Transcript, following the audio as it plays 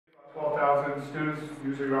2,000 students,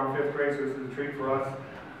 usually around 5th grade, so this is a treat for us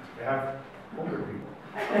to have older people.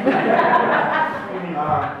 We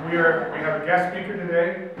have a guest speaker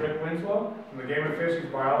today, Rick Winslow, from the Game of Fish. He's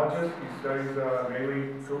a biologist. He studies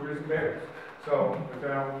mainly cougars and bears. So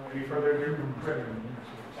without any further ado, Rick.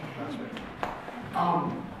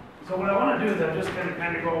 So what I want to do is I'm just going to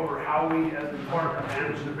kind of go over how we as a department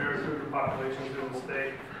manage the bear cougar populations in the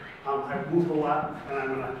state. I've moved a lot, and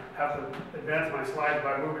I'm going to have to advance my slides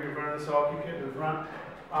by moving in front of this, so I'll keep getting in front.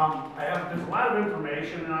 There's a lot of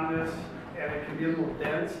information on this, and it can be a little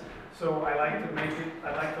dense, so I like to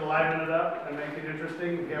liven it up and make it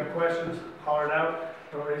interesting. If you have questions, holler it out.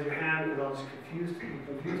 Don't raise your hand, because I'll just be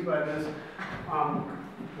confused by this. Well,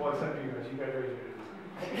 except you guys raise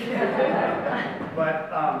your hand.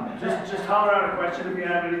 But just holler out a question if you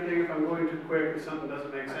have anything, if I'm going too quick, if something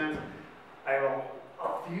doesn't make sense. I have a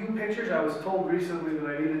few pictures. I was told recently that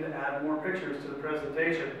I needed to add more pictures to the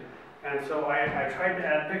presentation. And so I tried to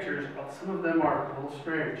add pictures, but some of them are a little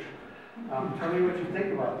strange. Tell me what you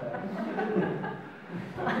think about that.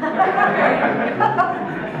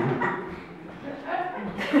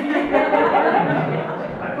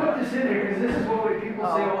 I put this in here because this is what people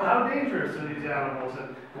say, well, how dangerous are these animals?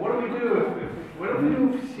 And what do we do if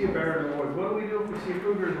we see a bear in the woods? What do we do if we see a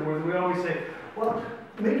cougar in the woods? We always say, well,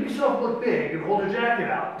 make yourself look big and hold your jacket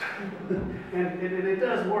out. and it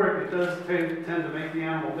does work. It does tend to make the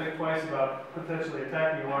animal think twice about potentially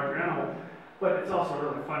attacking a larger animal. But it's also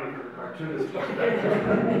really funny for the cartoonists.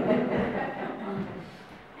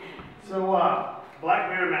 So, black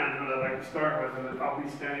bear man is what I'd like to start with, and I'll be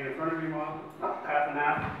standing in front of you about half and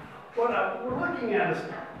half. What we're looking at is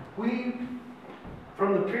from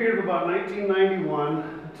the period of about 1991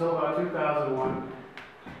 until about 2001,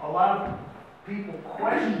 a lot of people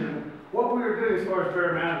questioned what we were doing as far as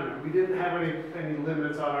bear management. We didn't have any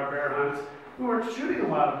limits on our bear hunts. We weren't shooting a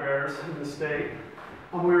lot of bears in the state.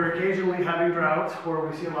 We were occasionally having droughts where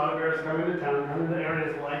we see a lot of bears come into town, come into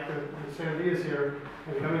areas like the Sandias here,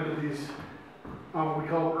 and come into these, we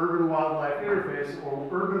call them urban wildlife interface or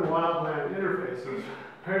urban wildland interfaces.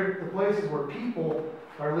 The places where people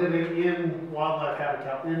are living in wildlife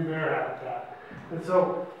habitat, in bear habitat. And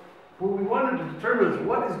so what we wanted to determine is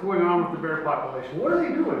what is going on with the bear population. What are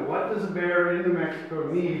they doing? What does a bear in New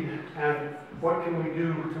Mexico need, and what can we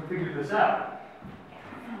do to figure this out?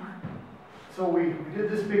 So we did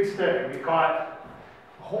this big study. We caught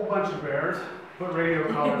a whole bunch of bears, put radio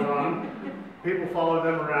collars on them. People followed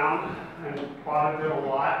them around and bothered them a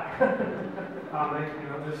lot. It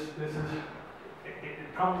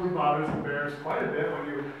probably bothers the bears quite a bit when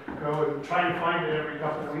you go and try and find it every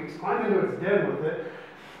couple of weeks. Climb into its den with it,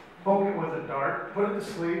 poke it with a dart, put it to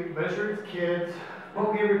sleep, measure its kids,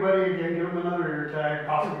 poke everybody again, give them another ear tag,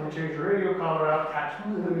 possibly change the radio collar out, attach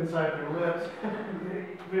them inside their lips.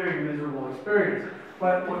 Very miserable experience.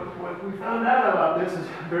 But what we found out about this is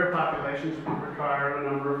bear populations require a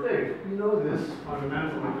number of things. You know this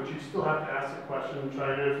fundamentally, but you still have to ask the question and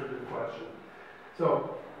try and answer the question.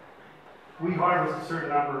 So we harvest a certain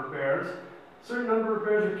number of bears. A certain number of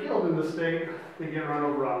bears are killed in the state. They get run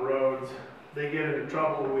over on roads. They get into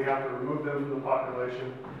trouble and we have to remove them from the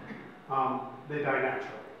population. They die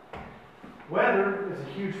naturally. Weather is a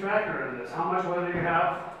huge factor in this. How much weather you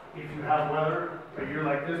have. If you have weather, a year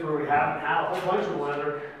like this where we haven't had a whole bunch of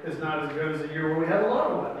weather, is not as good as a year where we had a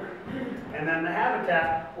lot of weather. And then the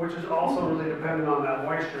habitat, which is also really dependent on that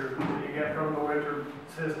moisture that you get from the winter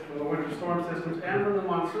storm systems and from the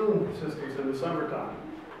monsoon systems in the summertime.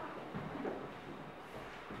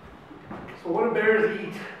 So what do bears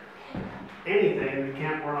eat? Anything that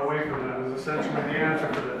can't run away from them is essentially the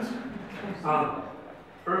answer for this.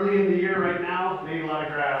 Early in the year right now, they eat a lot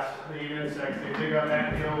of grass, they eat insects, they dig up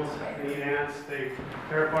ant hills, they eat ants, they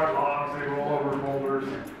tear apart logs, they roll over boulders,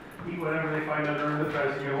 eat whatever they find under the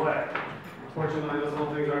tries to get away. Fortunately, those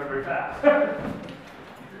little things aren't very fast.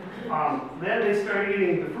 Then they start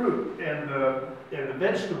eating the fruit and the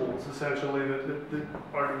vegetables, essentially, that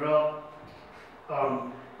are developed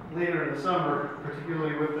later in the summer,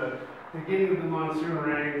 particularly with the beginning of the monsoon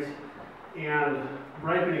rains and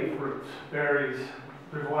ripening fruits, berries.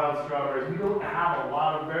 There's wild strawberries. We don't have a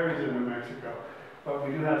lot of berries in New Mexico, but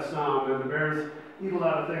we do have some, and the bears eat a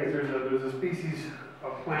lot of things. There's a species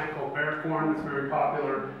of plant called bear corn that's very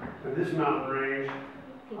popular in this mountain range.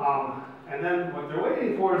 And then what they're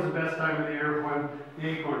waiting for is the best time of the year when the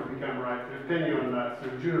acorns become ripe. There's pinyon nuts,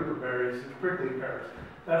 there's juniper berries, there's prickly pears.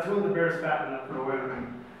 That's when the bears fatten up for the winter.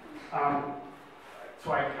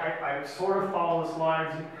 So I sort of follow the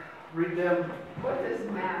slides, read them. What does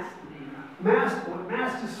mast mean?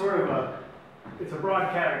 Mast is sort of it's a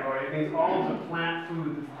broad category. It means all of the plant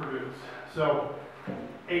food that's produced. So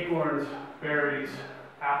acorns, berries,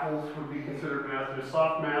 apples would be considered masts. There's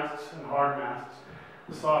soft masts and hard masts.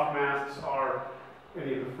 The soft masts are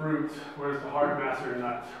any of the fruits, whereas the hard masts are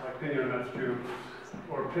nuts, like pinon nuts too,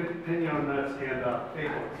 or pinon nuts and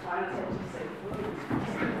acorns. Why don't you say food?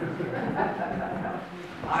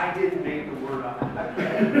 I didn't make the word up.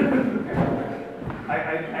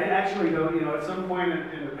 I actually know, at some point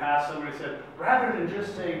in the past, somebody said, rather than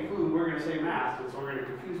just saying food, we're going to say mast, and so we're going to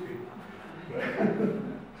confuse people.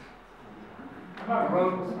 How about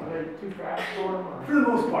rodents? Are they too fast for them? For the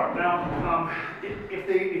most part. Now, if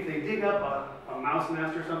they dig up a mouse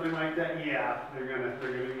nest or something like that, yeah, they're gonna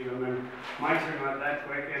eat them. And mice are not that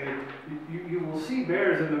quick. And you will see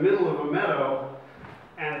bears in the middle of a meadow,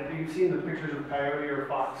 and you've seen the pictures of coyote or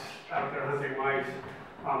fox out there hunting mice.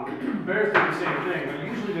 Bears do the same thing, but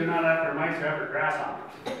usually they're not after mice, they're after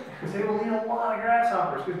grasshoppers. Because they will eat a lot of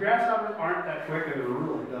grasshoppers, because grasshoppers aren't that quick and they're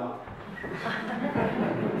really dumb.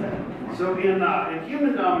 So in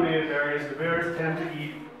human-dominated areas, the bears tend to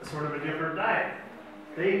eat sort of a different diet.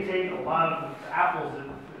 They take a lot of the apples that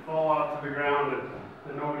fall out to the ground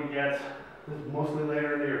that nobody gets, mostly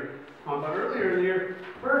later in the year. But earlier in the year,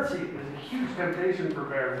 birdseed is a huge temptation for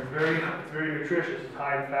bears. It's very nutritious. It's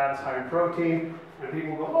high in fats, high in protein. And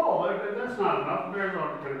people go, oh, that's not enough. Bears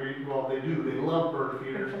aren't going to be, well, they do. They love bird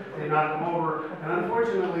feeders. They knock them over. And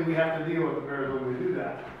unfortunately, we have to deal with the bears when we do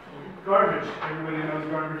that. Garbage. Everybody knows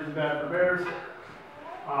garbage is bad for bears.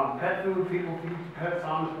 Pet food, people feed pets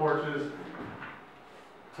on the porches.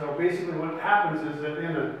 So basically what happens is that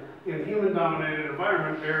in a human-dominated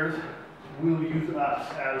environment, bears will use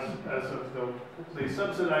us they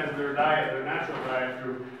subsidize their diet, their natural diet,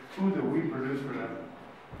 through food that we produce for them.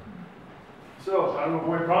 So how to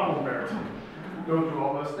avoid problem bears? Go through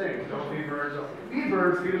all those things. Don't feed birds. Feed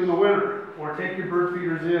birds, feed them in the winter. Or take your bird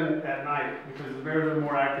feeders in at night, because the bears are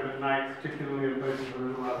more active at night, particularly in places where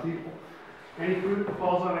there's a lot of people. Any fruit that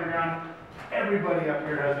falls on the ground, everybody up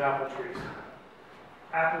here has apple trees.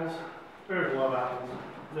 Apples, bears love apples.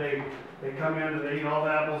 They come in and they eat all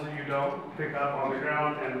the apples that you don't pick up on the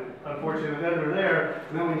ground, and unfortunately then they're there,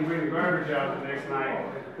 and then when you bring the garbage out the next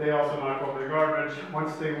night, they also knock over the garbage.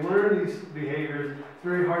 Once they learn these behaviors, it's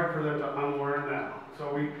very hard for them to unlearn them.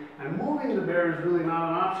 And moving the bear is really not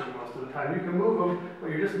an option most of the time. You can move them, but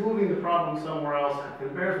you're just moving the problem somewhere else,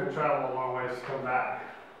 and bears will travel a long ways to come back.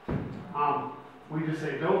 We just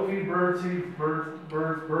say, don't feed bird seed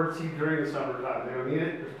during the summertime. They don't need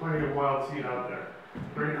it. There's plenty of wild seed out there.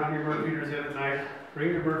 Bring hummingbird feeders in at night. Bring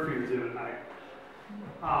your bird feeders in at night.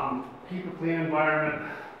 Keep a clean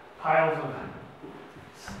environment. Piles of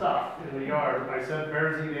stuff in the yard. I said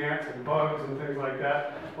bears eat ants and bugs and things like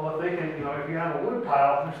that. Well, if they can, if you have a wood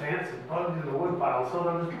pile, there's ants and bugs in the wood pile. So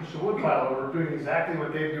they'll just push the wood pile over, doing exactly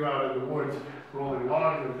what they do out in the woods, rolling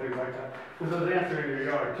logs and things like that. Because those ants are in your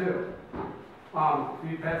yard too.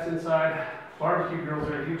 Feed pets inside. Barbecue grills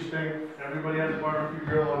are a huge thing. Everybody has a barbecue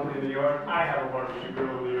grill in the yard. I have a barbecue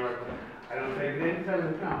grill in the yard. I don't take it inside of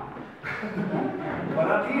the town. But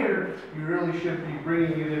up here, you really should be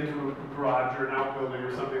bringing it into a garage or an outbuilding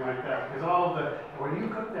or something like that. Because when you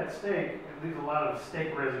cook that steak, it leaves a lot of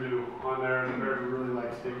steak residue on there, and the bears really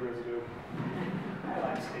like steak residue. I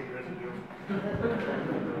like steak residue.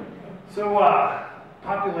 So,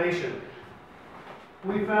 population.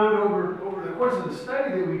 We found over the course of the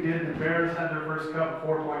study that we did, the bears had their first cub at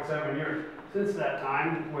 4.7 years. Since that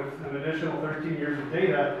time, with an additional 13 years of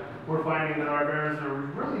data, we're finding that our bears are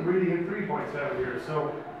really breeding at 3.7 years.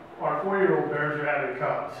 So our 4-year-old bears are having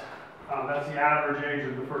cubs. That's the average age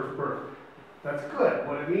of the first birth. That's good.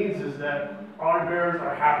 What it means is that our bears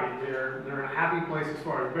are happy. They're in a happy place as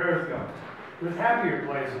far as bears go. There's happier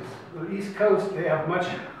places. The East Coast, they have much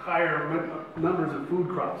higher numbers of food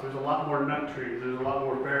crops. There's a lot more nut trees. There's a lot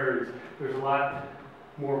more berries. There's a lot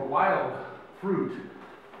more wild fruit.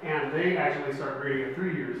 And they actually start breeding at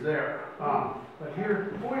 3 years there. But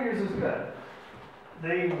here, 4 years is good.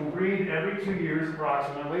 They will breed every 2 years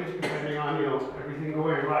approximately, depending on everything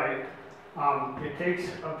going right. It takes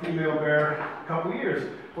a female bear a couple years,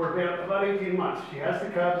 or about 18 months. She has the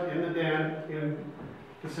cubs in the den in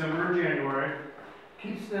December or January,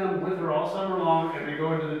 keeps them with her all summer long, and they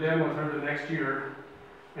go into the den with her the next year.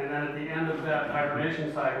 And then at the end of that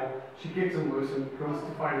hibernation cycle, she kicks them loose and goes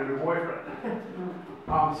to find a new boyfriend.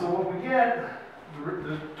 So what we get,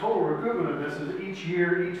 the total recruitment of this is each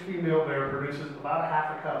year, each female bear produces about a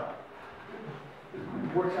half a cub.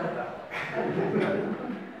 It works out that way.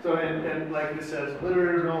 So, and like this says,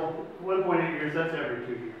 litter interval, 1.8 years, that's every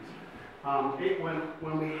 2 years.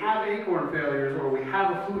 When we have acorn failures or we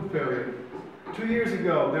have a food failure, 2 years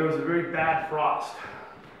ago there was a very bad frost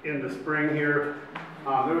in the spring here.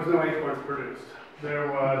 There was no acorns produced. it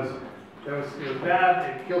was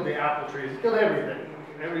bad. It killed the apple trees, it killed everything.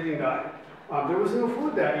 Everything died. There was no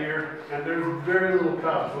food that year, and there was very little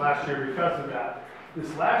cubs last year because of that.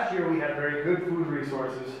 This last year we had very good food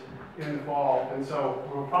resources in the fall, and so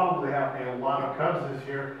we'll probably have a lot of cubs this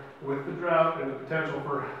year with the drought and the potential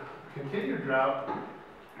for continued drought.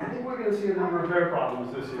 I think we're going to see a number of bear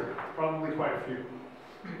problems this year, probably quite a few.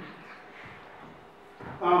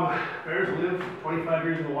 Bears live 25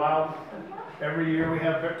 years in the wild. Every year we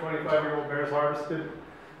have 25-year-old bears harvested.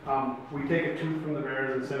 We take a tooth from the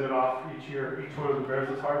bears and send it off each year. Each one of the bears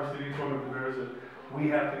is harvested, each one of the bears that we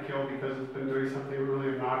have to kill because it's been doing something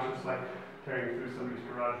really obnoxious, like tearing through somebody's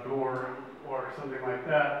garage door or something like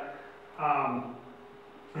that.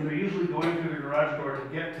 And they're usually going through the garage door to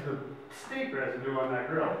get to the steak residue on that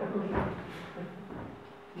grill.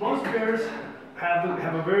 Most bears have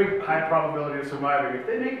a very high probability of surviving. If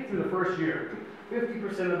they make it through the first year, 50%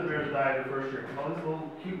 of the bears die in the first year. All these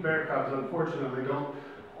little cute bear cubs, unfortunately, don't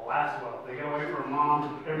last well. They get away from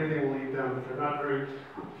mom, everything will eat them.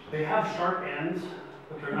 They have sharp ends,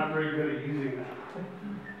 but they're not very good at using them.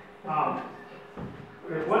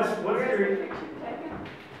 Where's the picture taken?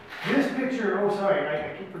 This picture, oh sorry,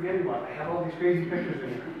 I keep forgetting about it. I have all these crazy pictures in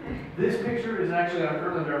here. This picture is actually on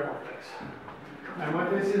Kirtland Airport Base. And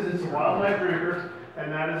what this is, it's a wildlife drinker,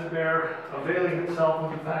 and that is a bear availing itself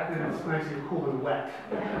of the fact that it's nice and cool and wet.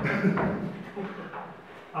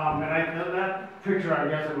 That picture, I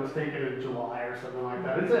guess, it was taken in July or something like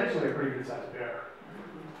that. It's actually a pretty good sized bear.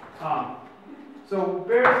 So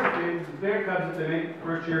bears, the bear cubs, if they make it the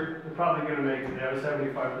first year, they're probably going to make it. They have a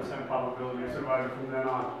 75% probability of surviving from then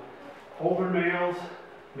on. Older males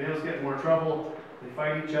get in more trouble. They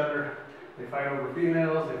fight each other. They fight over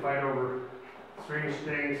females. They fight over strange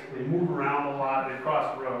things. They move around a lot. They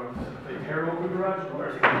cross roads. They tear open garage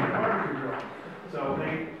doors. They get barbecue grill. So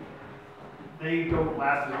they don't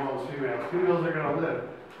last as well as females. Females are going to live.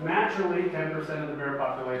 Naturally, 10% of the bear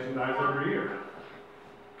population dies every year,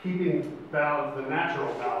 keeping balance, the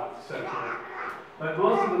natural balance, essentially. But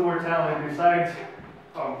most of the mortality, besides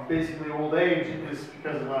basically old age, is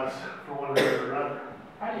because of us, for one reason or another.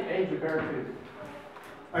 How do you age a bear tooth?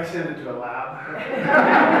 I send it to a lab.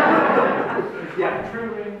 Yeah,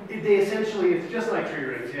 True ring? they essentially, it's just like tree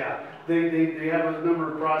rings, yeah. They have a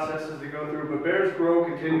number of processes they go through, but bears grow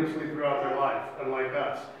continuously throughout their life, unlike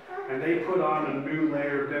us. And they put on a new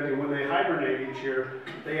layer of density. When they hibernate each year,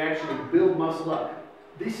 they actually build muscle up.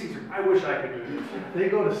 These things are, I wish I could do this. They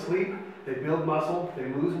go to sleep, they build muscle, they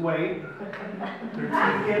lose weight, their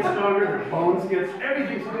teeth get stronger, their bones get,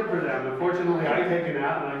 everything's good for them. Unfortunately, I take a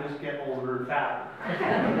nap and I just get older and fatter.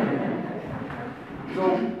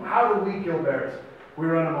 So how do we kill bears? We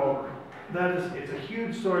run them over. It's a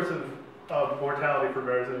huge source of mortality for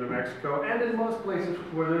bears in New Mexico and in most places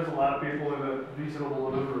where there's a lot of people and a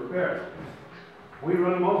reasonable number of bears. We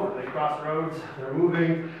run them over. They cross roads, they're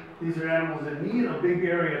moving. These are animals that need a big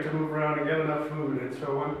area to move around and get enough food. And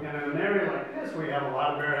so in an area like this, where you have a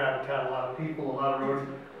lot of bear habitat, a lot of people, a lot of roads,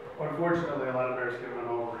 unfortunately, a lot of bears get run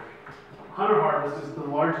over. Hunter harvest is the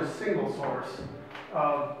largest single source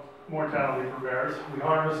of mortality for bears. We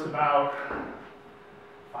harvest about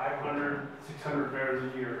 500, 600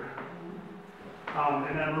 bears a year.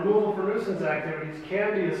 And then removal for nuisance activities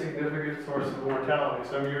can be a significant source of mortality.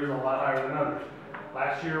 Some years a lot higher than others.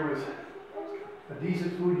 Last year was a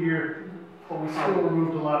decent food year, but we still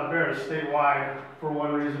removed a lot of bears statewide for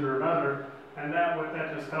one reason or another. And what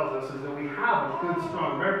that just tells us is that we have a good,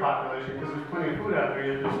 strong bear population because there's plenty of food out there,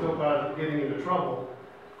 yet they're still getting into trouble,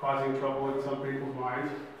 causing trouble in some people's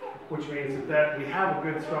minds, which means that we have a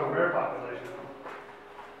good, strong bear population.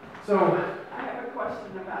 So, I have a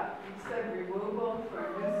question about, you said removal for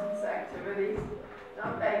nuisance activities.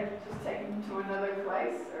 Don't they just take them to another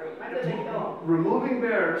place, or when do they kill them? removing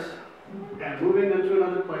bears and moving them to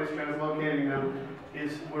another place, translocating them,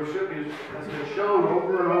 has been shown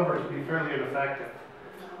over and over to be fairly ineffective.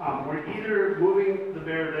 We're either moving the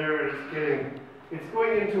bear there and it's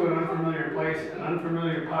going into an unfamiliar place, an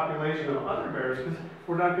unfamiliar population of other bears, because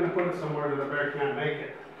we're not going to put it somewhere that the bear can't make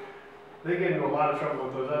it. They get into a lot of trouble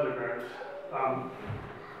with those other bears.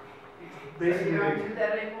 So you don't do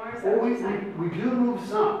that anymore, is that Well, what you're saying? we do move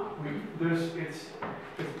some. It's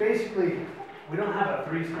basically, we don't have a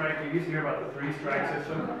 3-strike. You used to hear about the 3-strike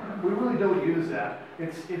system. We really don't use that.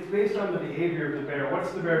 It's based on the behavior of the bear.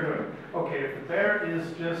 What's the bear doing? Okay, if the bear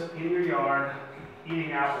is just in your yard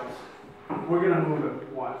eating apples, we're going to move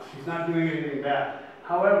him once. He's not doing anything bad.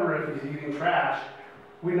 However, if he's eating trash,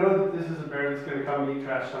 we know that this is a bear that's going to come and eat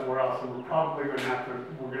trash somewhere else, and we're probably going to have to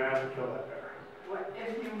kill that bear. What,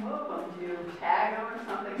 if you move them, do you tag them or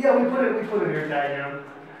something? Yeah, we put an ear tag in.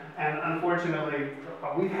 And unfortunately,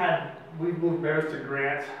 we've moved bears to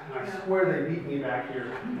Grant, and I swear they beat me back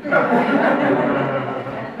here.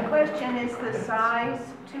 The question is the size,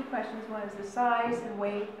 two questions. One is the size and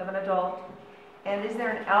weight of an adult. And is there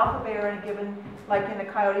an alpha bear in a given, like in the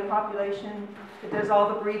coyote population, that does all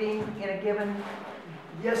the breeding in a given?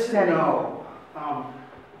 Yes and no.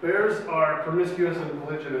 Bears are promiscuous and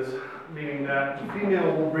polygynous, meaning that the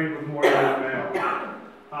female will breed with more than the male.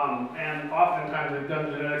 And oftentimes they've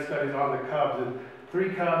done genetic studies on the cubs, and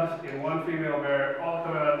 3 cubs in 1 female bear all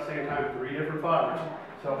come out at the same time, 3 different fathers.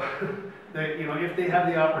 So, they, you know, if they have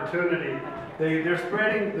the opportunity, they're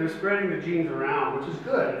spreading the genes around, which is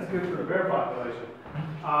good. It's good for the bear population.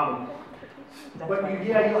 But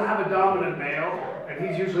you'll have a dominant male, and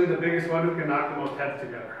he's usually the biggest one who can knock the most heads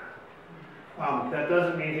together. That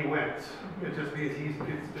doesn't mean he wins. It just means he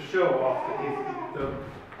gets to show off that he's the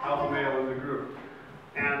alpha male in the group.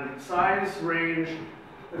 And size range,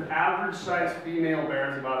 an average size female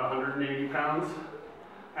bear is about 180 pounds.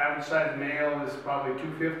 Average size male is probably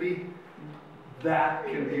 250. That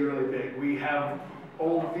can be really big. We have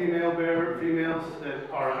old females that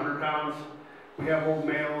are 100 pounds. We have old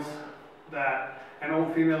males and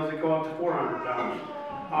old females that go up to 400 pounds.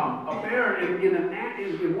 A bear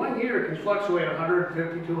in 1 year can fluctuate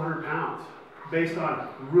 150, 200 pounds based on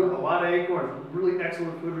a lot of acorns, really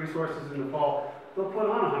excellent food resources in the fall. They'll put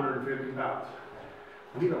on 150 pounds.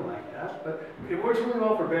 We don't like that, but it works really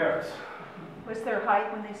well for bears. What's their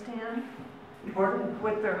height when they stand? Pardon?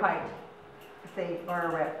 What's their height if they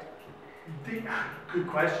are erect? Good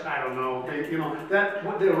question. I don't know.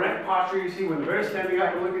 The erect posture you see when the bear's standing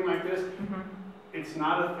up and looking like this, it's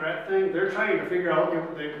not a threat thing. They're trying to figure out,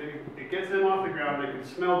 it gets them off the ground, they can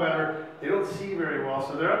smell better, they don't see very well,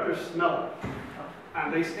 so they're up there smelling.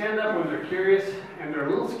 And they stand up when they're curious and they're a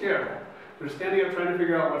little scared. They're standing up trying to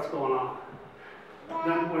figure out what's going on.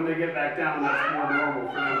 Then when they get back down, that's more normal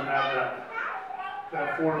for them to have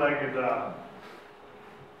that 4-legged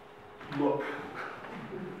look.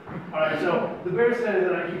 All right, so the bear study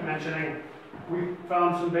that I keep mentioning, we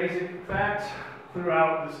found some basic facts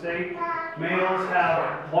throughout the state. Males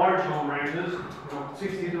have large home ranges,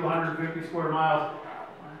 60 to 150 square miles.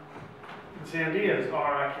 The Sandias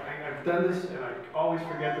are, I've done this and I always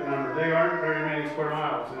forget the number. They aren't very many square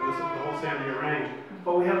miles, and this is the whole Sandia range.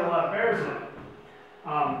 But we have a lot of bears in it.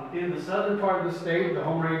 In the southern part of the state, the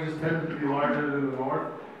home ranges tend to be larger than the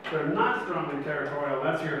north. They're not strongly territorial.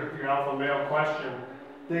 That's your alpha male question.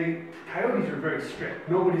 Coyotes are very strict.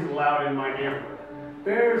 Nobody's allowed in my neighborhood.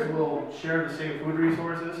 Bears will share the same food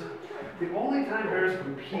resources. The only time bears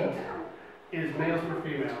compete is males for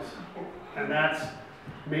females. And that's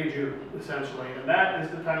May, June, essentially. And that is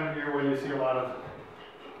the time of year when you see a lot of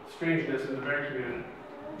strangeness in the bear community.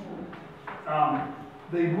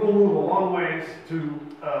 They will move a long ways to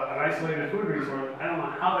an isolated food resource. I don't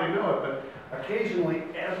know how they know it, but occasionally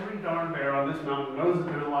every darn bear on this mountain knows that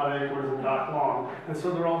there's a lot of acorns and dock long, and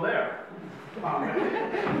so they're all there.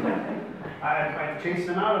 I chased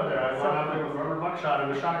them out of there. I went out there with a rubber buckshot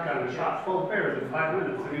and a shotgun and shot full of bears in 5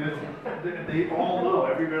 minutes. I mean, they all know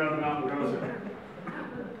every bear on the mountain goes there.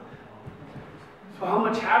 So how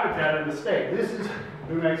much habitat in the state? This is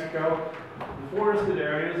New Mexico, the forested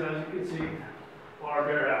areas, as you can see, are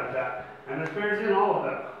bear habitat. And there's bears in all of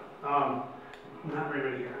them. Not very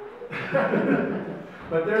many here.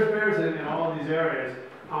 But there's bears in all of these areas.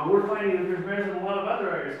 We're finding that there's bears in a lot of other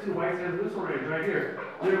areas too. White Sands Missile Range right here.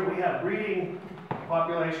 We have breeding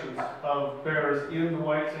populations of bears in the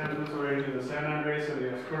White Sands Missile Range, in the San Andres and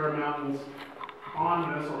the Oscura Mountains on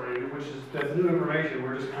the Missile Range, which is that's new information.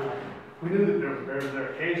 We're just kind of, we knew that there were bears there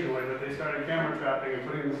occasionally, but they started camera trapping and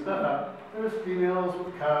putting the stuff out. There's females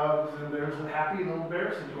with cubs, and there's a happy little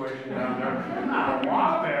bear situation down there. Not a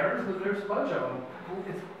lot of bears, but there's a bunch of them.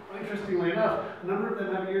 It's, interestingly enough, a number of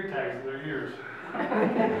them have ear tags in their ears.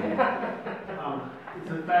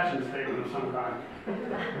 It's a fashion statement of some kind.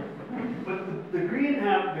 But the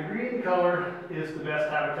green color is the best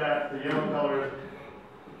habitat, the yellow color is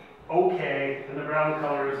okay, and the brown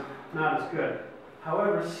color is not as good.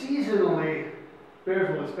 However, seasonally,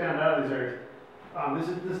 bears will expand out of these areas.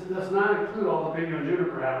 This does not include all the pinyon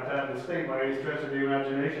juniper habitat in the state by any stretch of the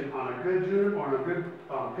imagination. On a good juniper or a good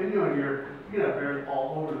pinyon year, you can have bears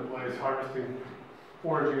all over the place harvesting,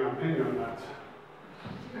 foraging on pinyon nuts.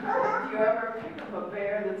 Do you ever pick up a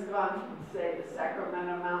bear that's gone from, say, the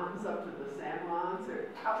Sacramento Mountains up to the San Juans, or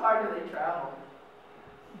how far do they travel?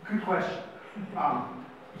 Good question.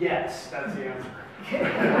 Yes, that's the answer.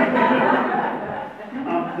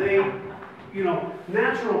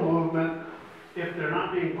 Natural movement, if they're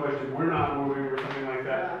not being pushed, if we're not moving or something like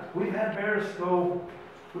that. We've had bears go,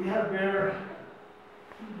 we had a bear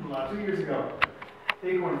 2 years ago.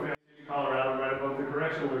 Acorn Family City, Colorado, right above the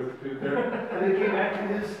correctional institute there. And they came back to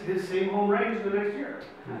his same home range the next year.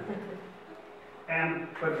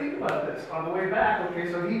 But think about this, on the way back,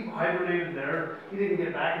 okay, so he hibernated there, he didn't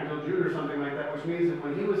get back until June or something like that, which means that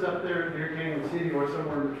when he was up there near Canyon City or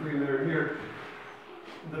somewhere in between there and here,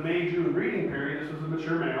 the May-June breeding period, this was a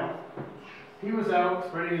mature male, he was out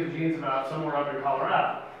spreading his genes about somewhere up in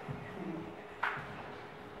Colorado.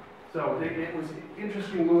 So it was an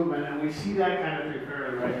interesting movement, and we see that kind of thing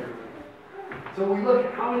fairly regularly. So we look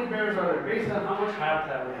at how many bears are there based on how much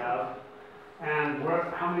habitat we have, and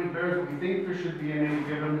how many bears we think there should be in any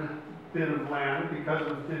given bit of land because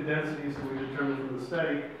of the densities that we determined from the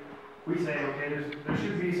study. We say, okay, there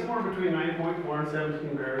should be somewhere between 9.4 and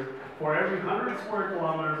 17 bears for every 100 square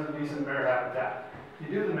kilometers of decent bear habitat. You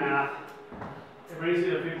do the math, it brings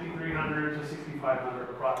you to 5,300 to 6,500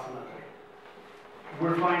 approximately.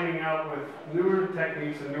 We're finding out with newer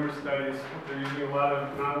techniques and newer studies, they're using a lot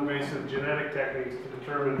of non-invasive genetic techniques to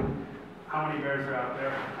determine how many bears are out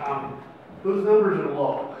there. Those numbers are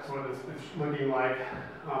low, that's what it's looking like.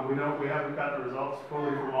 We haven't got the results fully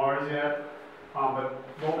from ours yet,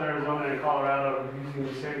 but both Arizona and Colorado, using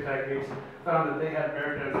the same techniques, found that they had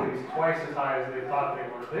bear densities twice as high as they thought they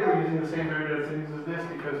were. They were using the same bear densities as this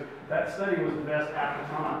because that study was the best at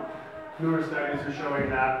the time. Newer studies are showing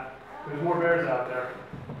that there's more bears out there.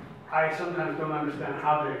 I sometimes don't understand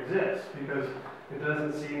how they exist because it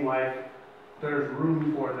doesn't seem like there's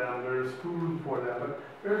room for them, there's food for them, but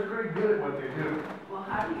bears are very good at what they do. Well,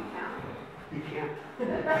 how do you count? You can't.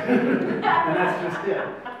 And that's just it.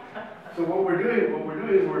 So what we're doing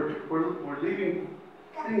is we're leaving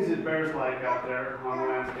things that bears like out there on the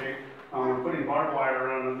landscape. We're putting barbed wire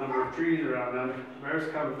around a number of trees around them.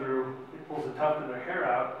 Bears come through, it pulls a tuft of their hair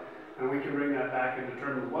out, and we can bring that back and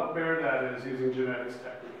determine what bear that is using genetics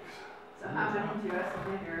techniques. So how many do you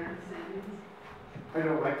estimate are in the Sandies? I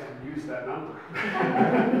don't like to use that number.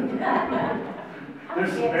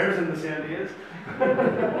 There's some bears in the Sandias.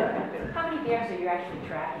 How many bears are you actually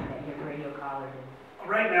tracking that you've radio collared?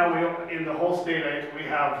 Right now, in the whole state, we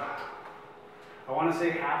have, I want to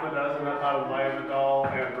say half a dozen up out of Lionel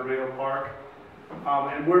and Vermeil Park.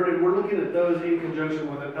 And we're looking at those in conjunction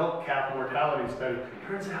with an elk calf mortality study.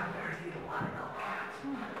 Turns out bears eat a lot of elk calves.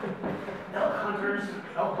 Elk hunters,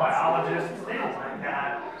 elk biologists, they don't like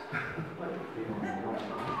that.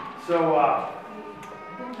 So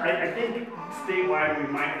I think statewide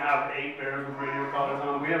we might have 8 bears with radio collars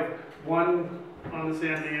on. We have one on the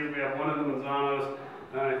Sandias, we have one of the Manzanos,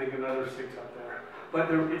 and I think another 6 up there.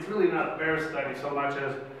 But it's really not a bear study so much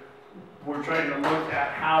as we're trying to look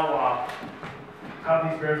at how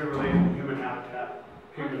these bears are related to human habitat.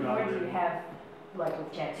 How many more do you have, like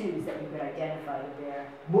with tattoos, that you could identify the bear?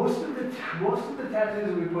 Most of the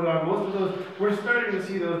tattoos we put on, most of those, we're starting to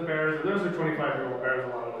see those bears, those are 25-year-old bears,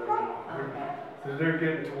 a lot of them now. Okay. So they're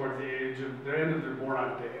getting towards the age of, the end of their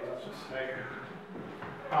born-on days, let's just say.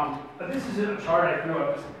 But this is a chart I threw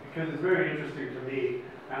up because it's very interesting to me,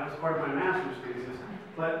 and it was part of my master's thesis.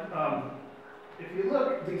 But if you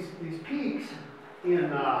look, these peaks in,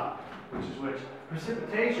 which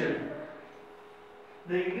precipitation,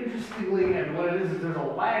 they interestingly, and what it is there's a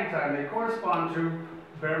lag time, they correspond to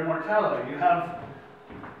bear mortality. You have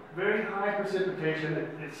very high precipitation,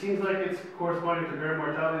 it seems like it's corresponding to bear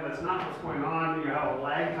mortality, that's not what's going on. You have a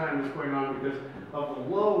lag time that's going on because of the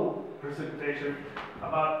low precipitation.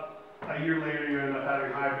 About a year later you end up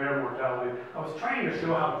having high bear mortality. I was trying to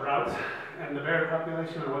show how droughts and the bear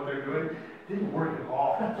population and what they're doing didn't work at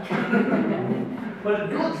all. But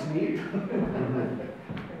it looks neat.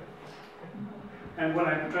 And when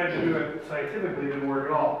I tried to do it scientifically, it didn't work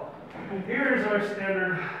at all. Here's our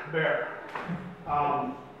standard bear.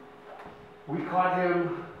 We caught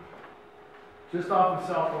him just off of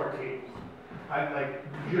South 14.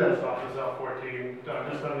 Just off of South 14,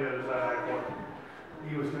 just on the other side of I-40.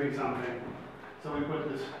 He was doing something. So we put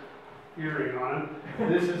this earring on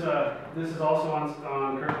him. This is also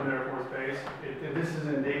on Kirkland Air Force Base. This is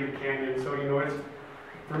in David Canyon, so you know it's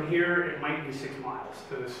from here it might be 6 miles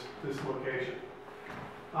to this location.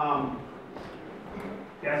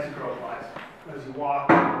 As the crow flies, as you walk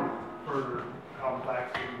further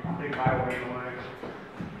complex, big highway in the way,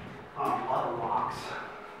 a lot of rocks,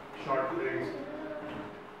 sharp things.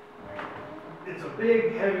 It's a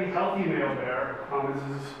big, heavy, healthy male bear. This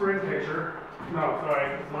is a spring picture. No,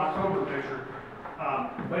 sorry, it's an October picture.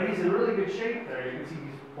 But he's in really good shape there. You can see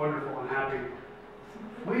he's wonderful and happy.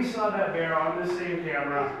 We saw that bear on this same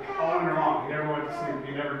camera all winter long. He never went to sleep.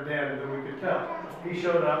 He never denned, and we could tell. He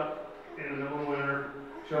showed up in the middle of winter,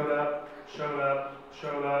 showed up,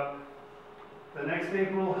 The next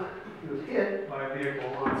April, he was hit by a vehicle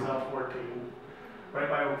on South 14, right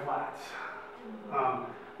by Oak Flats,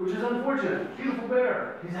 which is unfortunate. Beautiful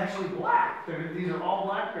bear. He's actually black. These are all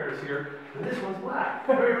black bears here, and this one's black.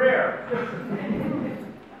 Very rare.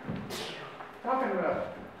 Talking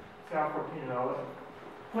about South 14 and all that,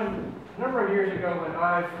 when, a number of years ago when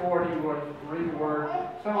I-40 was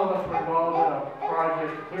reworked, some of us were involved in a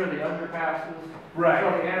project to clear the underpasses. Right.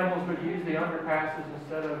 So the animals would use the underpasses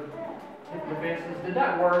instead of the fences. Did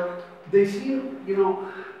that work? They seem, you know,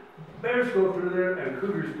 bears go through there and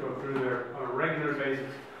cougars go through there on a regular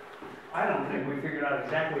basis. I don't think we figured out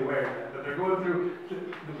exactly where yet, but they're going through,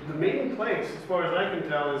 the main place, as far as I can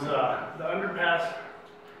tell, is the underpass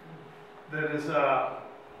that is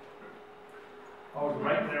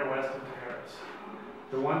right there west of Terrace.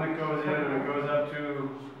 The one that goes in and it goes up to,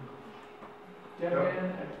 Dead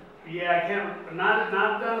man? yeah, I can't, not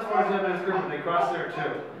down as far as that man's creek, but they cross there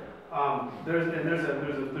too. There's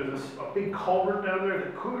a big culvert down there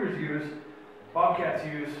that cougars use, bobcats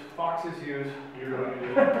use, foxes use. You don't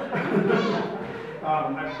use it.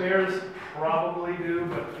 Bears probably do,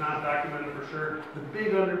 but it's not documented for sure. The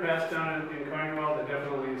big underpass down in Carnival, they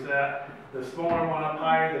definitely use that. The smaller one up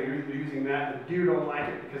higher, they're using that. The deer don't like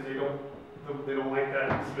it because they don't like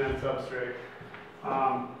that cement substrate.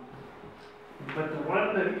 But the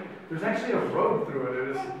one that there's actually a road through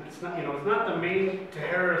it. It's not, you know, it's not the main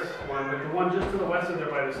Terrace one, but the one just to the west of there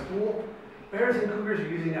by the school. Bears and cougars are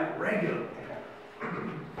using that regularly.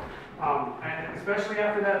 And especially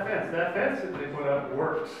after that fence. That fence that they put up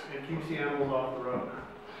works. It keeps the animals off the road.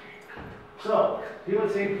 So, human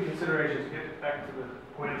safety considerations. Get back to the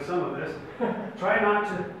point of some of this. Try not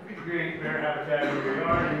to create bear habitat in your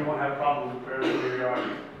yard, and you won't have problems with bears in your yard.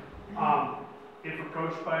 If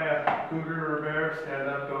approached by a cougar or a bear, stand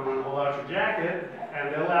up, don't run, hold out your jacket, and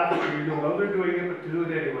they'll laugh at you. You'll know they're doing it, but do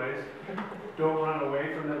it anyways. Don't run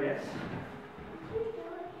away from them. Yes.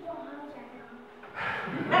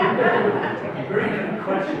 Very good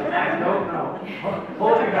question. I don't know.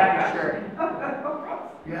 Hold your backpack. Sure.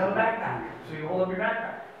 You have a backpack, so you hold up your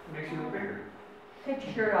backpack. It makes you look bigger. Take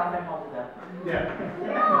your shirt off and hold it up. Yeah.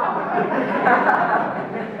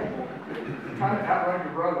 Trying to outrun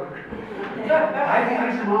your brother. I think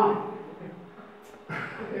it's your mom.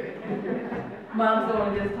 Mom's the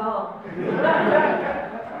one that's tall.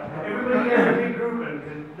 Everybody has a big group and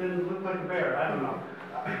then look like a bear. I don't know.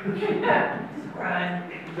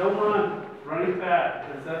 Run. Don't run. Running's bad.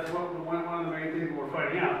 Because that's one of the main things we're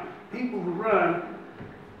finding out. People who run,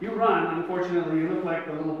 you run, unfortunately, you look like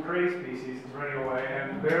the little prey species is running away,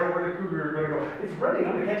 and the bear or the cougar are going to go, it's running,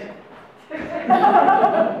 I'm going to catch it.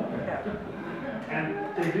 And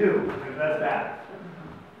they do, and that's bad.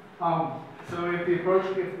 So if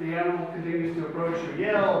the animal continues to approach you,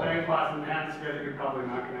 yell, bang pots and pans together, you're probably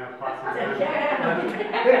not going to have pots and pans.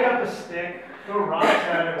 Pick up a stick, throw rocks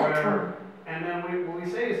at it, whatever. And then what we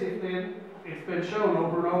say is it's been shown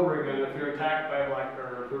over and over again, if you're attacked by a black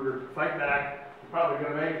bear or a cougar, fight back, you're probably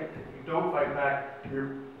going to make it. If you don't fight back,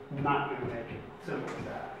 you're not going to make it. Simple as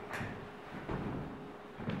that.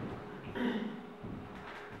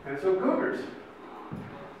 And so cougars,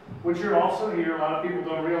 which are also here, a lot of people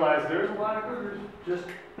don't realize there's a lot of cougars just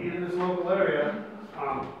in this local area.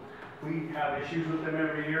 We have issues with them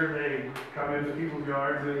every year. They come into people's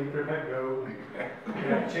yards and eat their pet goat. We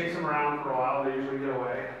have to chase them around for a while. They usually get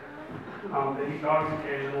away. They eat dogs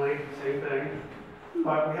occasionally, same thing.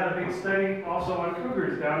 But we had a big study also on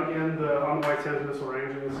cougars down on the White Sands Missile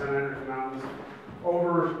Range in the San Andreas Mountains.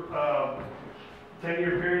 Over a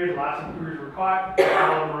 10-year period, lots of cougars were caught,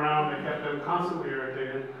 followed them around, they kept them constantly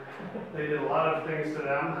irritated. They did a lot of things to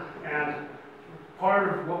them, and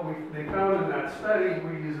part of what they found in that study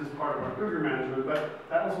we use as part of our cougar management, but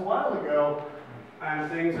that was a while ago, and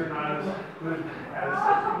things are not as good as.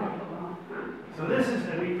 So this is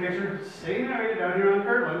a neat picture, same area down here on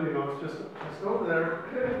Kirtland, you know, it's just over there.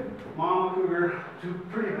 Mama cougar, two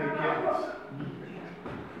pretty big kittens.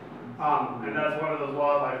 And that's one of those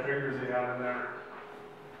wildlife triggers they have in there.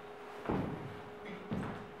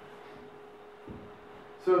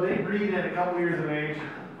 So they breed at a couple years of age.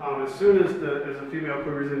 As soon as the female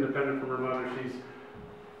cougar is independent from her mother, she's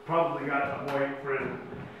probably got a boyfriend,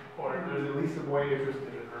 or there's at least a boy interested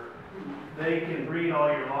in her. They can breed all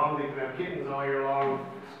year long. They can have kittens all year long.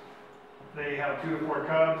 They have 2 to 4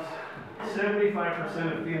 cubs.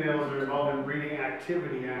 75% of females are involved in breeding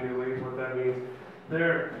activity annually, is what that means.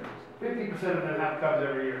 50% of them have cubs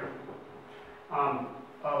every year.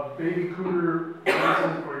 A baby cougar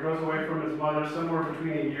races where it goes away from its mother somewhere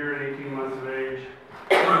between a year and 18 months of age.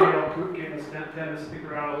 Female kittens tend to stick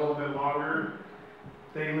around a little bit longer.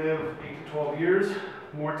 They live 8 to 12 years.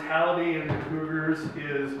 mortality in the cougars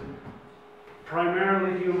is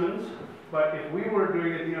primarily humans, but if we weren't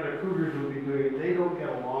doing it, the other cougars would be doing it. They don't get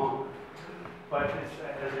along. But it's,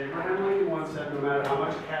 as Abraham Lincoln once said, no matter how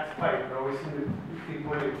much cats fight, there always seem to be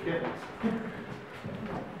plenty of kittens.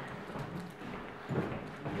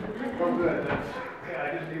 Oh, good. That's, yeah, I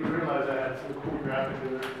didn't even realize I had some cool graphics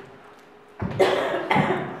in there.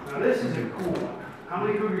 Now this is a cool one. How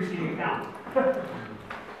many cougars can you count?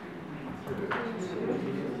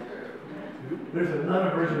 There's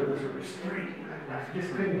another version of this where it's 3. I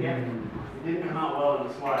just couldn't get it. It didn't come out well in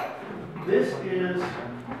the slide. This is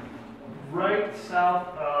right south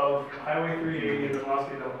of Highway 380 in the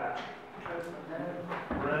Bosque del Pache.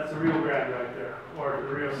 That's the Rio Grande right there, or the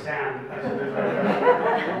Rio San, as it is right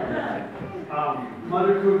there.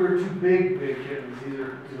 Mother cougar, 2 big kittens.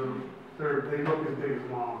 They look as big as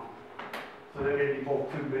mom. So they may be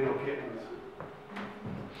both 2 male kittens.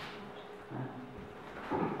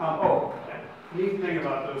 Neat thing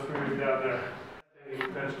about those cougars down there, they eat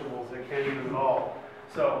vegetables, they can't eat them at all.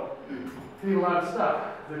 So, they eat a lot of stuff.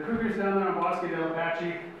 The cougars down there on Bosque del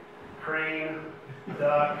Pache, crane,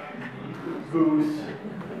 duck, goose,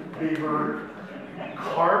 beaver,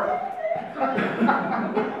 carp,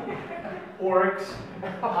 oryx,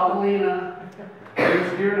 javelina,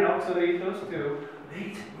 there's deer and elk, so they eat those too. They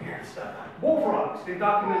eat some weird stuff. Bullfrogs, they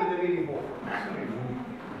documented them eating bullfrogs.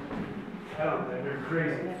 I don't know, they're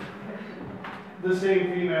crazy. The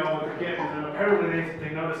same female with the kittens, and apparently they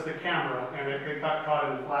noticed the camera, and it got caught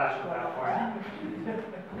in the flash at that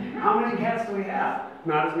point. How many cats do we have?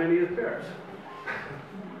 Not as many as bears.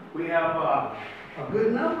 We have a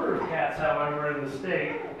good number of cats, however, in the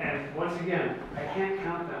state, and once again, I can't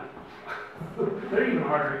count them. They're even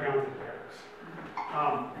harder to count than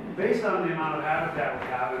bears. Based on the amount of habitat we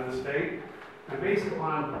have in the state, and based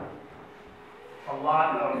upon a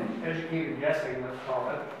lot of educated guessing, let's call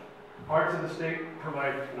it, parts of the state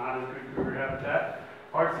provide not as good cougar habitat,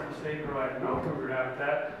 parts of the state provide no cougar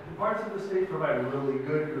habitat, and parts of the state provide really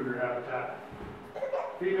good cougar habitat.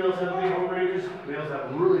 Females have big home ranges, males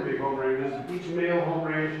have really big home ranges. Each male home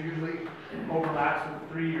range usually overlaps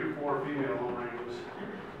with 3 or 4 female home ranges,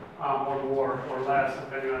 or more, or less,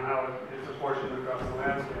 depending on how it's apportioned across the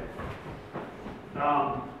landscape.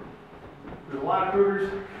 There's a lot of cougars.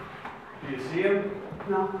 Do you see them?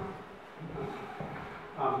 No.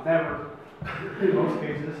 Never, in most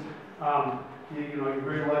cases. You're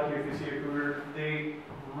very lucky if you see a cougar. They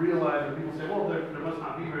realize, when people say, well, there must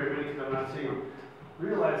not be very many because I'm not seeing them.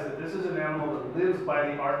 Realize that this is an animal that lives by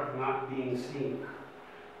the art of not being seen.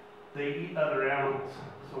 They eat other animals.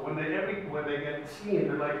 So when they get seen,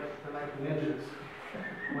 they're like ninjas.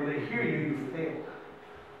 When they hear you, you fail.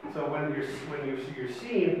 So when you're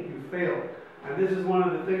seen, you fail. And this is one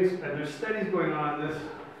of the things, and there's studies going on this.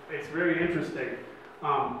 It's very interesting.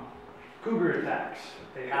 Cougar attacks,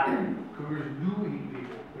 they happen. Cougars do eat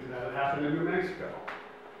people. We've had it happen in New Mexico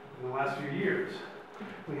in the last few years.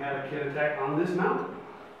 We had a kid attack on this mountain.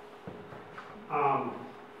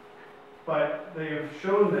 But they have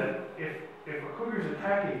shown that if a cougar is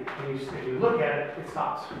attacking and you look at it, it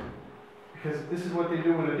stops. Because this is what they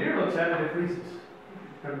do when a deer looks at it, it freezes.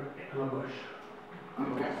 In a bush.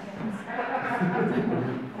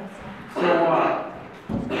 So,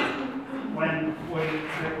 when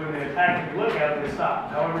they attack, if you look at it, they stop.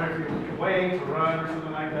 However, if you look away to run or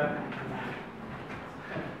something like that,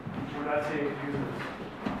 we're not safe to use this.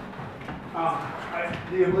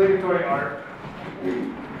 The obligatory art.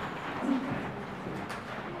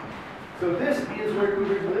 So this is where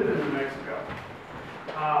cougars live in New Mexico.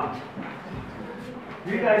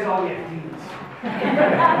 You guys all get deeds.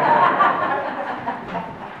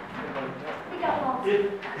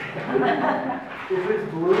 If it's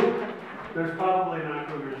blue, there's probably not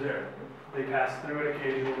cougars there. They pass through it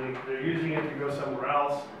occasionally. They're using it to go somewhere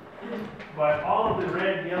else. But all of the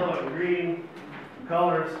red, yellow, and green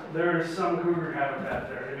colors, there is some cougar habitat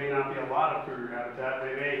there. There may not be a lot of cougar habitat.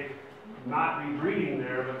 They may not be breeding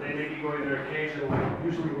there, but they may be going there occasionally,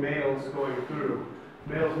 usually males going through.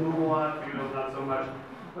 Males move a lot, females not so much.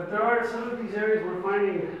 But there are some of these areas we're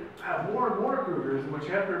finding have more and more cougars. What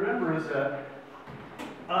you have to remember is that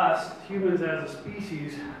us, humans as a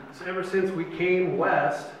species, ever since we came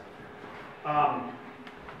west,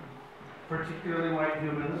 particularly white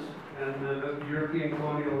humans and the European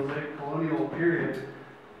colonial period,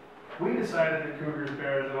 we decided that cougars,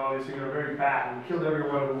 bears, and all these things are very bad. We killed every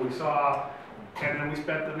one of them we saw, and then we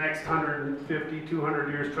spent the next 150, 200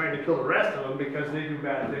 years trying to kill the rest of them because they do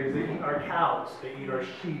bad things. They eat our cows, they eat our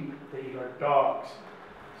sheep, they eat our dogs.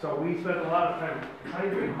 So we spent a lot of time trying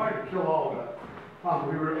very hard to kill all of them.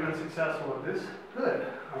 We were unsuccessful at this. Good,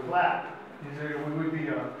 I'm glad.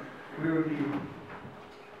 we would be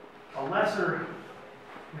a lesser,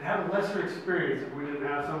 we'd have a lesser experience if we didn't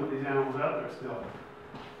have some of these animals out there still.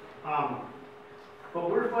 But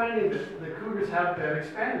we're finding that the cougars have been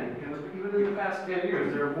expanding. Even in the past 10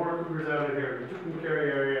 years, there are more cougars out in here. The Tucumcari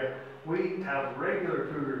area, we have regular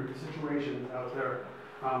cougar situations out there.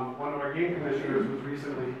 One of our game commissioners was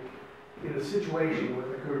recently in a situation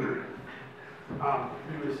with a cougar.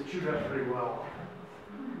 He was chewed up pretty well.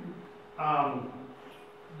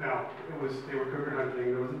 Now, they were cougar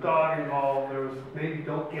hunting. There was a dog involved. There was maybe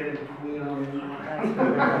don't get in between them.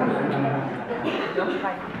 Don't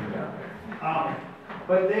fight.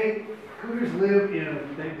 But cougars live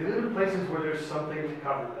in places where there's something to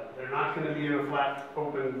cover them. They're not going to be in a flat,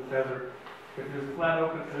 open desert. If there's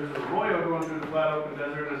an arroyo going through the flat, open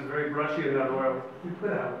desert, and it's very brushy in that arroyo, you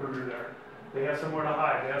could have a cougar there. They have somewhere to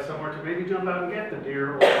hide. They have somewhere to maybe jump out and get the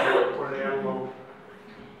deer or the antelope.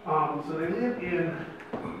 So they live in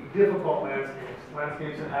difficult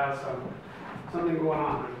landscapes that have something going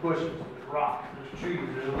on. There's bushes, there's rocks, there's trees,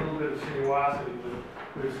 there's a little bit of sinuosity,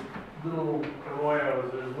 there's little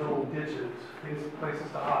arroyos, there's little ditches, these places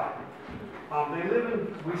to hide. They live in,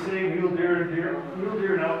 we say mule deer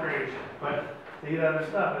and elk range, but they eat other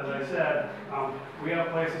stuff. As I said, we have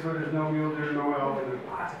places where there's no mule deer, no elk, and there's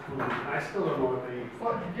lots of food. And I still don't know what they eat.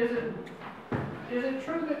 Well, is it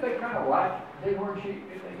true that they kind of like bighorn sheep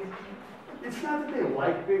if they get It's not that they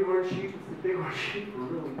like bighorn sheep, it's that bighorn sheep are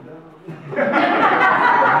really dumb.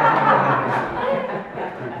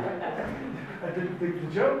 The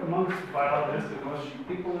joke amongst biologists and most sheep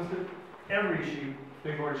people is that every sheep,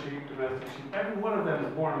 bighorn sheep, domestic sheep, every one of them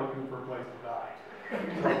is born looking for a place to die.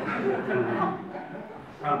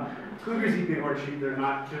 Cougars eat bighorn sheep, they're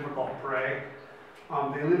not difficult prey.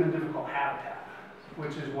 They live in difficult habitat,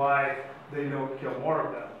 which is why they don't kill more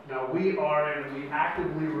of them. Now we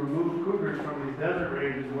actively remove cougars from these desert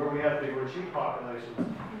ranges where we have bighorn sheep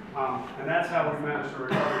populations. And that's how we managed to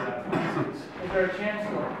recover that species. Is there a chance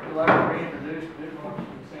you'll ever reintroduce bighorns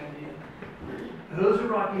from San Diego? Those are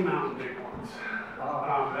Rocky Mountain bighorns.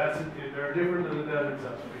 They're different than the desert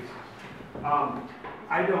subspecies.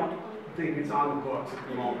 I don't think it's on the books at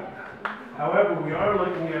the moment. However, we are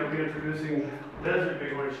looking at reintroducing desert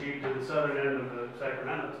bighorn sheep to the southern end of the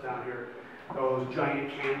Sacramentos down here. Those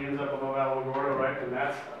giant canyons up above Alamogordo, right, and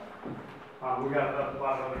that stuff. We got a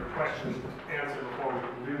lot of other questions to answer before we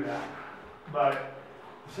can do that. But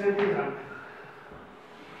San Diego,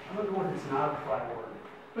 I don't know if it's not a priority.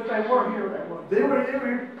 But they were here at one. They were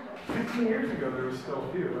here 15 years ago. There was still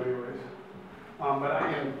a few, anyways.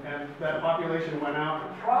 And that population went out.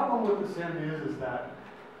 The problem with the San Diego is that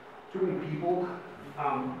too many people.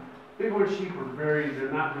 Bighorn sheep are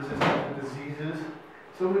they're not resistant to diseases.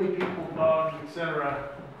 So many people, dogs, etc.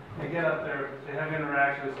 They get up there, they have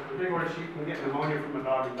interactions. The bighorn sheep can get pneumonia from a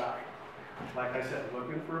dog and die. Like I said,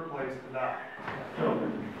 looking for a place to die.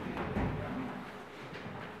 So,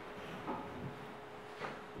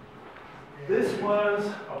 this was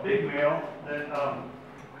a big male that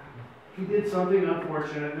he did something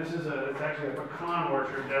unfortunate. It's actually a pecan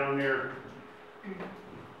orchard down near, you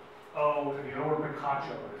know where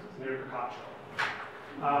Picacho is? It's near Picacho.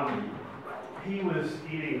 He was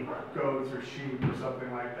eating goats or sheep or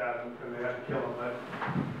something like that, and they had to kill him. But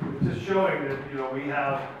it's just showing that we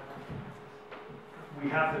have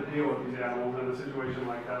to deal with these animals in a situation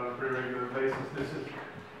like that on a pretty regular basis.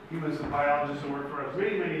 He was a biologist who worked for us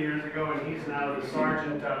many, many years ago, and he's now the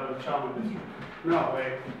sergeant out of the Chalma district. No,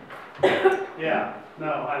 wait. Yeah,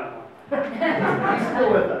 no, I don't know. He's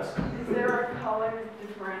still with us. Is there a color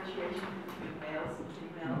differentiation between males and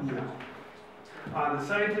females? No. The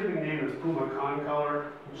scientific name is puma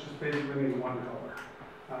concolor, which just basically means one color.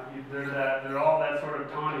 They're all that sort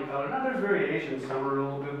of tawny color. Now there's variations. Some are a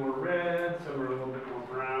little bit more red, some are a little bit more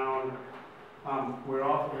brown.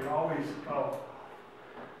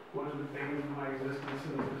 One of the things in my existence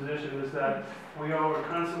in this position is that we are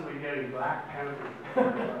constantly getting black panthers.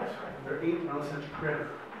 There ain't no such critter.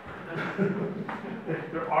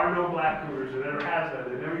 There are no black cougars. There never has been.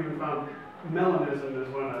 They've never even found melanism is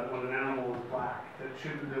when an animal is black.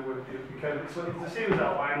 Because it's the same as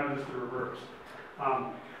albino, just the reverse.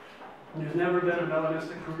 There's never been a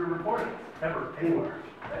melanistic cougar reported, ever, anywhere.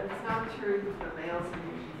 But it's not true that the males are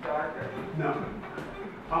usually darker. No.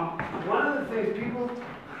 One of the things people,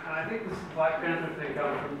 and I think this Black Panther thing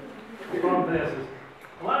comes from this, is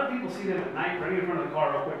a lot of people see them at night running in front of the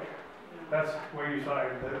car real quick. That's where you saw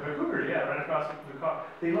it. The cougar, yeah, right across the car.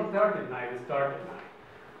 They look dark at night. It's dark at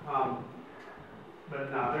night. But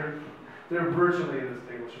no, they're virtually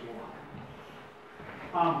indistinguishable.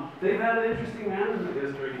 They've had an interesting management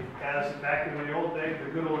history, as back in the old days,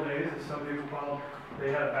 the good old days, as some people call them,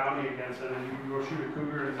 they had a bounty against them, and you could go shoot a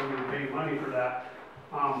cougar and somebody paid money for that.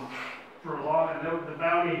 For a long, and the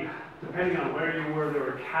bounty, depending on where you were, there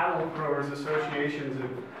were cattle growers associations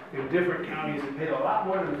in different counties that paid a lot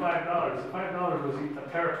more than $5. The $5 was a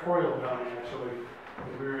territorial bounty, actually,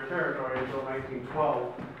 because we were a territory until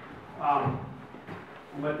 1912.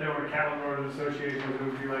 But there were cattle growers associations that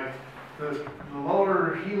would be like, the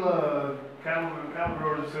lower Gila cattle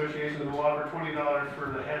growers associations will offer $20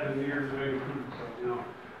 for the head and ears of any food, so, you know,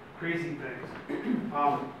 crazy things.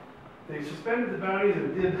 They suspended the bounties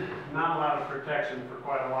and did not allow protection for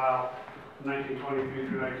quite a while, 1923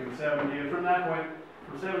 through 1970. And from that point,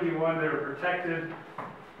 from 71, they were protected,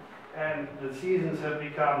 and the seasons have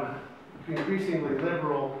become increasingly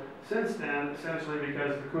liberal since then, essentially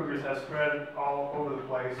because the cougars have spread all over the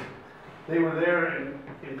place. They were there in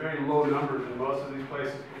very low numbers in most of these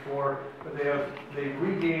places before, but they've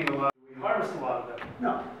regained a lot. We harvest a lot of them.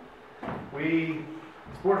 No. We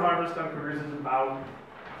sport harvest on cougars is about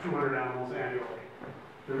 200 animals annually.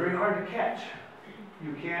 They're very hard to catch.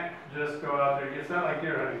 You can't just go out there. It's not like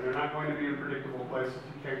deer hunting. They're not going to be in predictable places.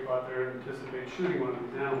 You can't go out there and anticipate shooting one of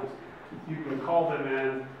these animals. You can call them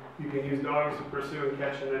in. You can use dogs to pursue and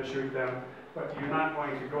catch and then shoot them. But you're not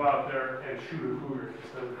going to go out there and shoot a cougar. It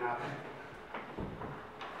just doesn't happen.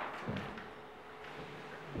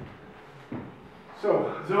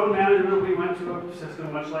 So, zone management, we went to a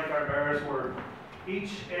system much like our bears where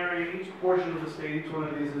each area, each portion of the state, each one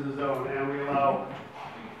of these is a zone, and we allow,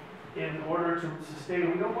 in order to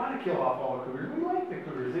sustain, we don't want to kill off all the cougars. We like the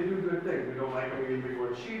cougars, they do good things. We don't like them eating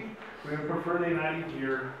bighorn sheep. We would prefer they not eat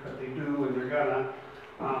deer, but they do, and they're gonna.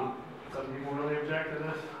 Some people really object to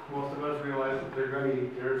this. Most of us realize that they're gonna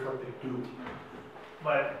eat deer, it's what they do.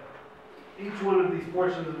 But each one of these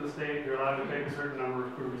portions of the state, you're allowed to take a certain number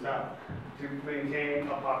of cougars out to maintain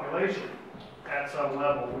a population at some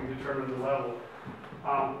level. We determine the level.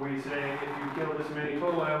 We say if you kill this many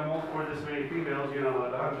total animals or this many females, you're not allowed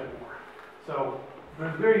to hunt anymore. So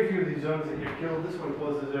there's very few of these zones that get killed. This one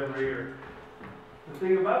closes every year. The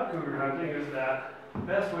thing about cougar hunting is that the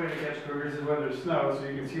best way to catch cougars is when there's snow, so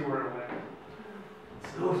you can see where it went. It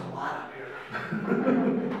snows a lot up here.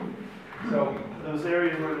 So those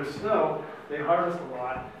areas where there's snow, they harvest a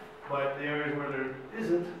lot, but the areas where there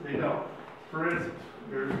isn't, they don't. For instance,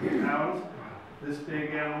 there's hounds, this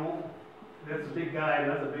big animal, that's a big guy,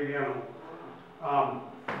 and that's a big animal.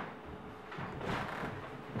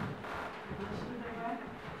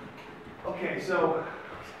 Okay, so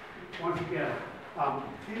once again,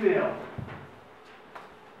 female,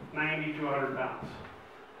 90 to 100 pounds.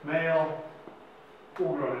 Male,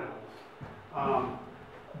 full-grown animals.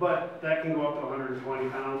 But that can go up to 120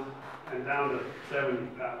 pounds and down to 70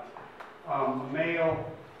 pounds.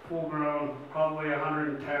 Male, full-grown, probably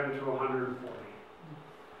 110 to 140.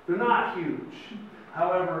 They're not huge.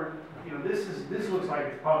 However, you know, this looks like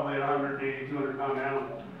it's probably a 180, 200 pound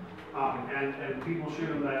animal. And people shoot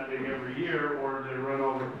them that big every year, or they run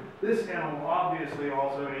over. This animal obviously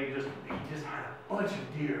also he just had a bunch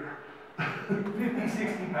of deer. 50,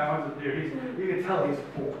 60 pounds of deer. You can tell he's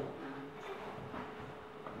full.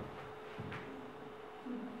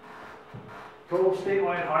 Total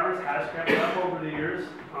statewide harvest has crept up over the years.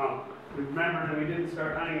 Remember that we didn't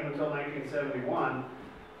start hunting until 1971.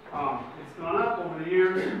 It's gone up over the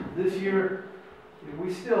years. This year,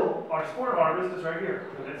 our sport harvest is right here.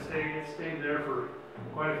 And it stayed there for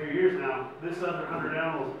quite a few years now. This other 100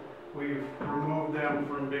 animals, we've removed them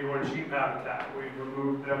from bighorn sheep habitat. We've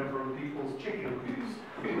removed them from people's chicken coos.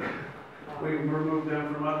 We've removed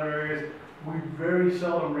them from other areas. We very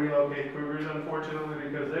seldom relocate cougars, unfortunately,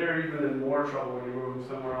 because they're even in more trouble when you move them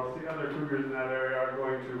somewhere else. The other cougars in that area are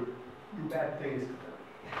going to do bad things to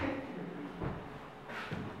them.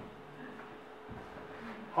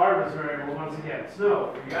 Harvest variable, once again,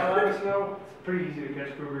 snow. If you got a lot of snow, it's pretty easy to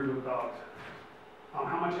catch cougars with dogs.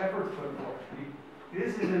 How much effort is put forth?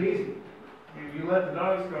 This isn't easy. You let the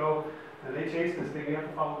dogs go, and they chase this thing, you have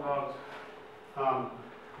to follow dogs.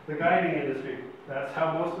 The guiding industry, that's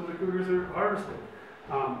how most of the cougars are harvested.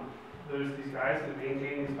 There's these guys that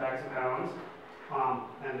maintain these packs of hounds,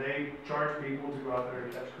 and they charge people to go out there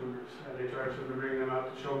and catch cougars, and they charge them to bring them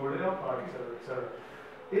out to show them where they elk are, et cetera, et cetera.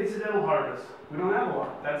 Incidental harvest, we don't have a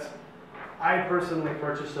lot. I personally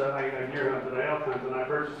purchase I deer hunt and I elk hunt, and I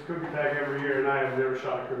purchase a cougar tag every year, and I have never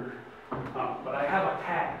shot a cougar. But I have a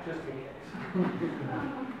tag just in case.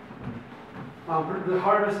 The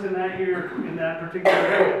harvest in that year, in that particular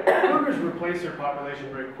area, cougars replace their population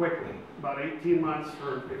very quickly. About 18 months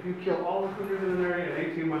if you kill all the cougars in an area,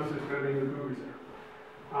 in 18 months there's going to be new cougars there.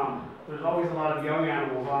 There's always a lot of young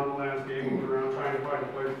animals on the landscape moving around trying to find a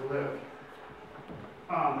place to live.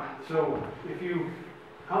 So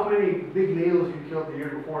how many big males you killed the year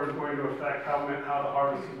before is going to affect how the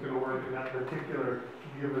harvest is going to work in that particular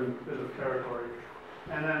given bit of territory.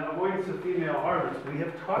 And then avoidance of female harvest. We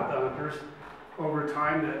have taught the hunters over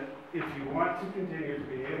time that if you want to continue to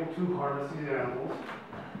be able to harvest these animals,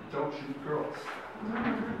 don't shoot girls.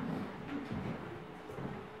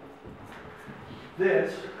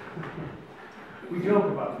 This, we joke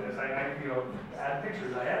about this. I add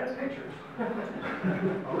pictures. I added pictures. A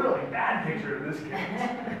really bad picture in this case.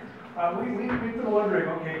 We've been wondering,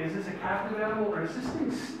 okay, is this a captive animal or is this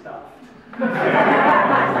thing stuffed? It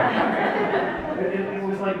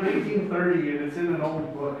was like 1930 and it's in an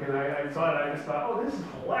old book and I saw it and I just thought, oh, this is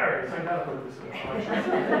hilarious. I gotta put this in the collection.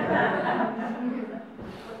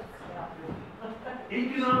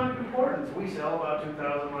 Economic importance. We sell about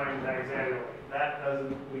 2,000 lion tags annually. That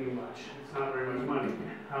doesn't mean much. It's not very much money.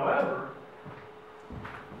 However,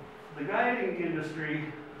 the guiding industry,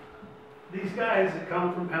 these guys that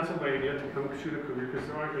come from Pennsylvania to come shoot a cougar, because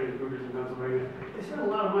there aren't any cougars in Pennsylvania, they spend a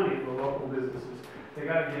lot of money for local businesses. They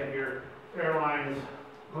got to get here, airlines,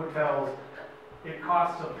 hotels. It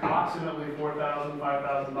costs approximately $4,000,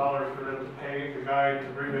 $5,000 for them to pay the guide to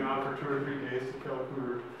bring them out for 2 or 3 days to kill a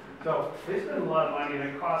cougar. So they spend a lot of money and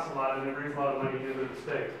it costs a lot and it brings a lot of money into the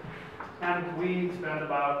state. And we spend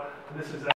about, this is